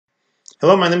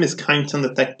Hello, my name is Kyneton,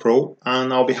 the Tech Pro,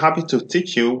 and I'll be happy to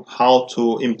teach you how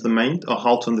to implement or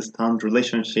how to understand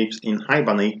relationships in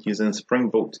Hibernate using Spring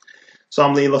Boot. So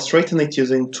I'm illustrating it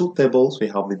using two tables. We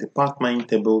have the department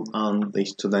table and the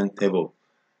student table.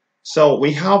 So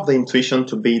we have the intuition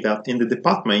to be that in the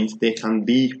department, there can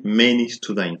be many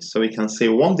students. So we can say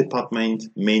one department,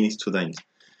 many students.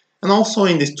 And also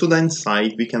in the student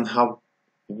side, we can have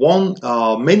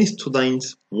many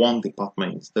students, one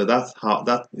department. So that's how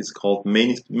that is called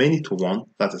many to one.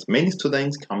 That is, many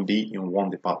students can be in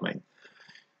one department.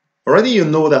 Already you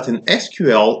know that in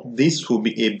SQL this will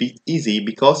be a bit easy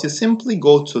because you simply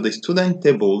go to the student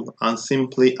table and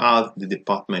simply add the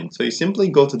department. So you simply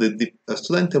go to the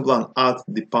student table and add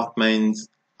department's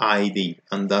ID,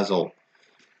 and that's all.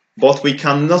 But we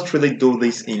cannot really do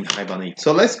this in Hibernate.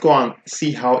 So let's go and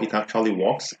see how it actually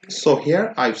works. So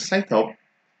here I've set up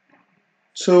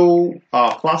two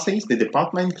classes, the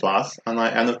department class, and I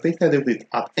annotated it with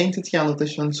entity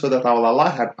annotation so that I will allow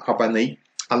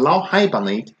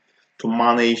Hibernate to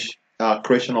manage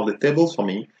creation of the tables for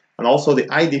me. And also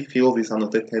the ID field is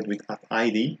annotated with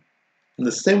 @ID. In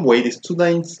the same way, the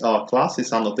students class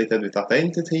is annotated with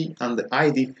 @entity, and the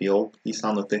ID field is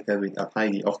annotated with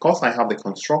 @ID. Of course, I have the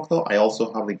constructor, I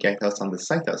also have the getters and the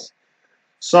setters.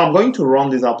 So I'm going to run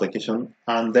this application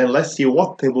and then let's see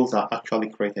what tables are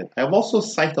actually created. I've also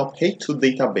set up H2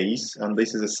 database, and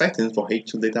this is a setting for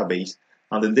H2 database,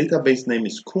 and the database name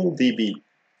is CoolDB,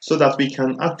 so that we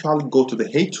can actually go to the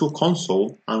H2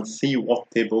 console and see what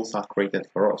tables are created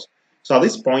for us. So at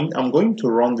this point, I'm going to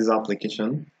run this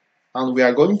application and we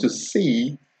are going to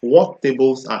see what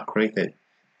tables are created.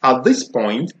 At this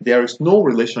point, there is no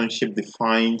relationship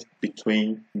defined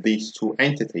between these two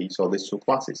entities or these two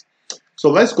classes. So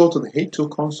let's go to the H2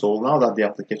 console now that the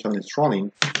application is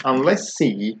running, and let's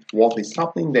see what is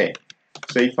happening there.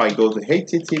 So if I go to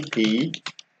HTTP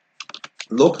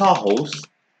localhost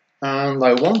and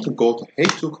I want to go to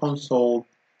H2 console,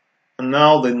 and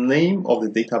now the name of the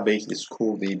database is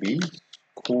CoolDB.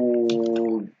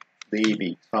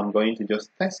 CoolDB. So I'm going to just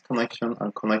test connection,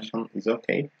 and connection is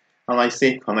okay, and I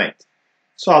say connect.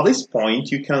 So at this point,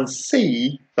 you can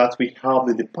see that we have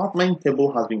the department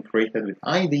table has been created with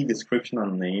ID, description,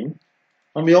 and name.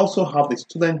 And we also have the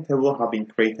student table have been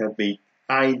created with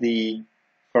ID,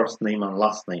 first name, and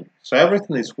last name. So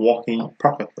everything is working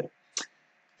perfectly.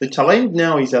 The challenge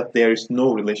now is that there is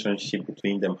no relationship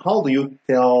between them. How do you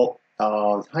tell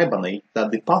Hibernate that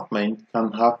department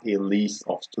can have a list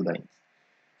of students?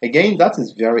 Again, that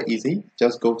is very easy.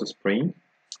 Just go to Spring.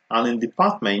 And in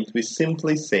department, we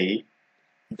simply say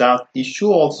that it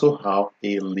should also have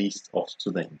a list of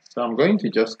students. So I'm going to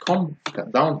just come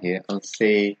down here and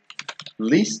say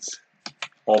list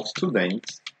of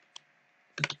students,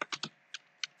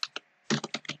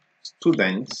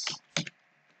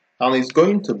 and it's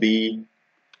going to be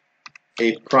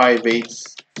a private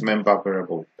member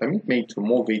variable. Permit me to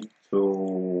move it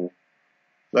to,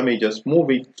 let me just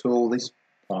move it to this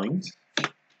point.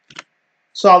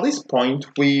 So at this point,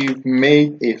 we've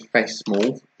made a first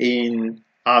move in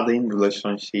adding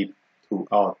relationship to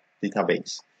our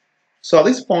database. So at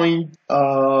this point,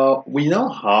 we now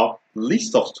have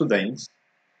list of students,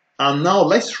 and now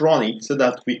let's run it so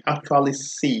that we actually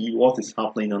see what is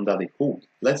happening under the hood.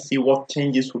 Let's see what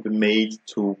changes will be made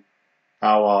to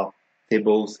our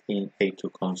tables in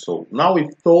H2 console. Now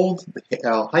we've told the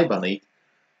Hibernate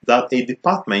that a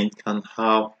department can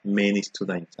have many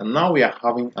students, and now we are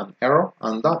having an error,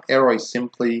 and that error is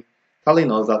simply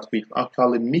telling us that we've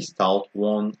actually missed out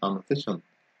one annotation.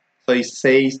 So it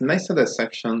says nested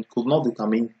section could not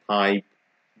determine type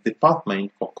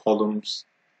department for columns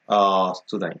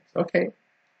students. Okay,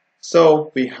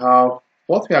 so we have,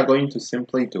 what we are going to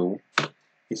simply do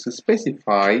is to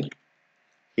specify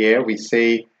here, we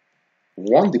say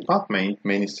one department,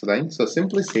 many students. So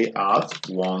simply say add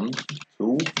one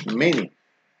to many.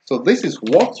 So this is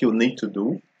what you need to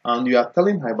do, and you are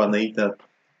telling Hibernate that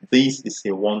this is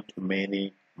a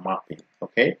one-to-many mapping.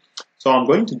 Okay, so I'm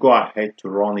going to go ahead to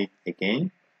run it again,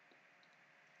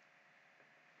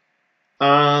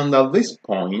 and at this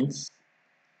point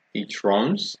it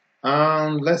runs,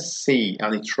 and let's see,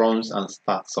 and it runs and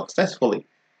starts successfully.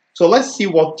 So let's see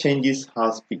what changes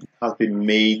has been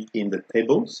made in the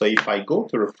table. So if I go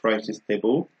to refresh this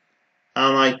table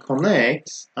and I connect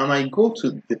and I go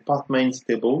to departments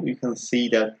table, you can see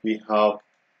that we have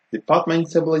department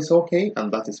table is okay,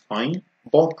 and that is fine.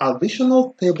 But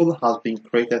additional table has been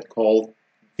created called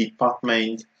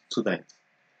department students.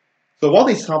 So what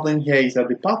is happening here is that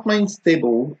departments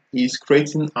table is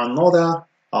creating another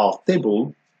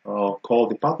table called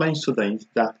department students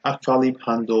that actually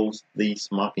handles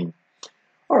this mapping.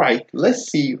 Alright,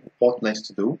 let's see what next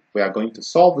to do. We are going to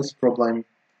solve this problem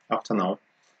after now.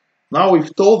 Now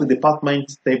we've told the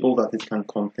department table that it can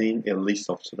contain a list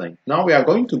of students. Now we are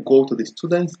going to go to the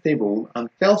students table and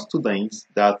tell students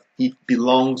that it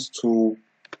belongs to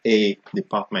a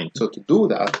department. So to do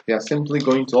that, we are simply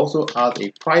going to also add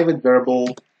a private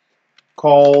variable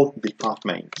called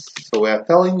departments. So we are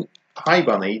telling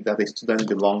Hibernate that a student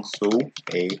belongs to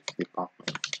a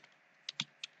department.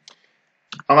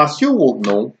 And as you would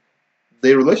know,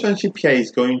 the relationship here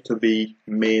is going to be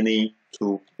many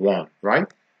to one, right?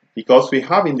 Because we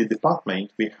have in the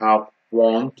department, we have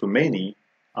one to many,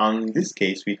 and in this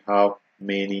case, we have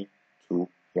many to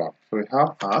one. So we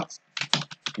have at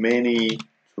many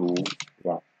to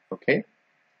one, okay?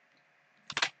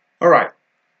 All right,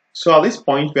 so at this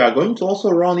point, we are going to also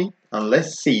run it, and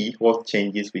let's see what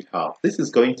changes we have. This is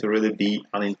going to really be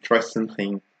an interesting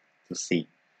thing to see.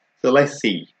 So let's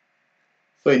see.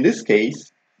 So in this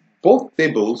case, both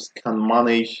tables can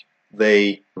manage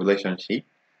the relationship.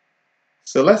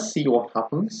 So let's see what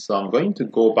happens. So I'm going to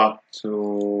go back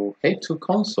to head to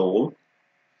console.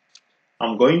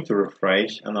 I'm going to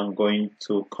refresh and I'm going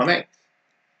to connect.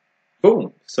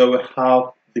 Boom. So we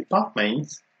have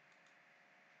departments.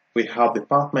 We have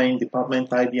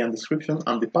department ID and description,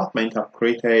 and department have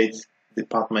created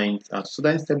department and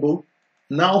students table.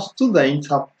 Now students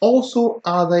have also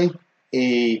added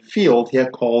a field here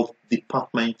called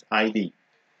department ID.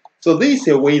 So this is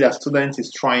a way that students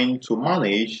is trying to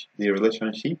manage the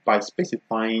relationship by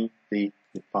specifying the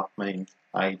department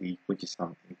ID, which is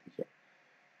an integer.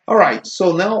 All right,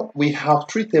 so now we have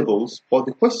three tables, but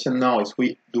the question now is,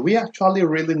 do we actually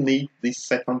really need this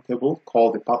second table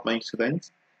called department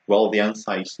students? Well, the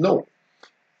answer is no.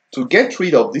 To get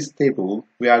rid of this table,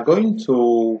 we are going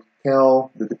to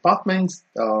tell the department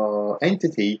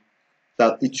entity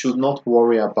that it should not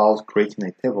worry about creating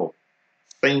a table.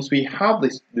 Since we have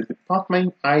the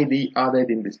department ID added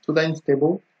in the students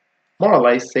table, more or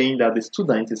less saying that the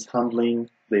student is handling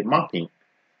the mapping.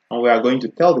 And we are going to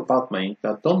tell department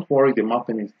that don't worry, the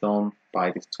mapping is done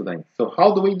by the student. So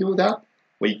how do we do that?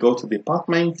 We go to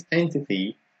department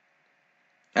entity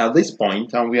at this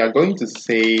point, and we are going to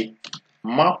say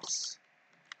maps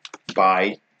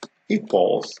by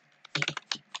equals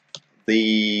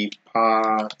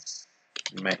department,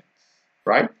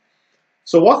 right?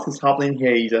 So what is happening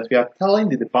here is that we are telling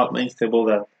the department table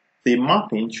that the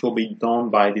mapping should be done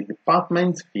by the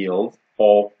department field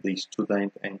of the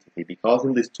student entity, because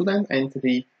in the student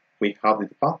entity we have the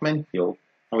department field,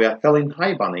 and we are telling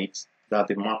Hibernate that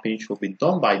the mapping should be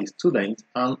done by the student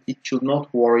and it should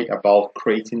not worry about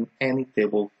creating any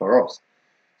table for us.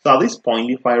 So at this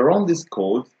point, if I run this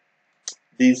code,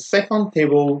 the second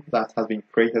table that has been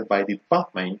created by the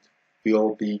department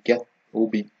will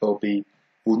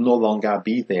no longer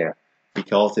be there,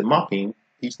 because the mapping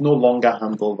is no longer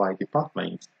handled by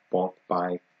department but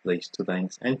by the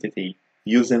student's entity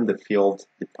using the field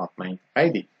department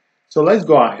ID. So let's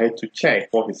go ahead to check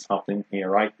what is happening here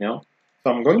right now. So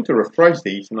I'm going to refresh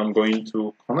this and I'm going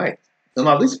to connect. And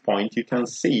at this point, you can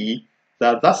see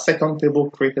that that second table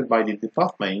created by the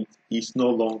department is no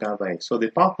longer there. So the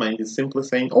department is simply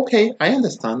saying, okay, I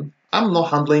understand. I'm not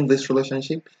handling this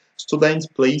relationship. Students,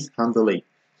 please handle it.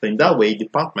 So in that way,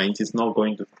 department is not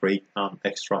going to create an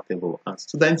extra table. And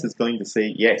students is going to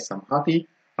say, yes, I'm happy.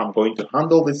 I'm going to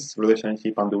handle this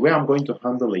relationship. And the way I'm going to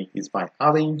handle it is by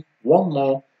adding one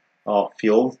more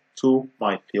field to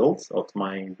my fields or to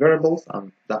my variables.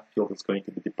 And that field is going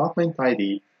to be department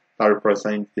ID that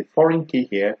represents the foreign key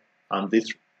here. And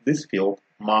this field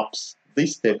maps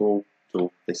this table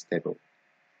to this table.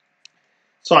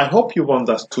 So I hope you've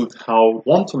understood how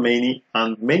one-to-many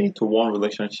and many-to-one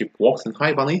relationship works in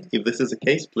Hibernate. If this is the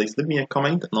case, please leave me a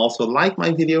comment and also like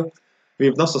my video. If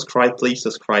you've not subscribed, please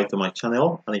subscribe to my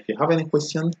channel. And if you have any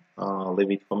question,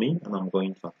 leave it for me and I'm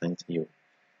going to attend to you.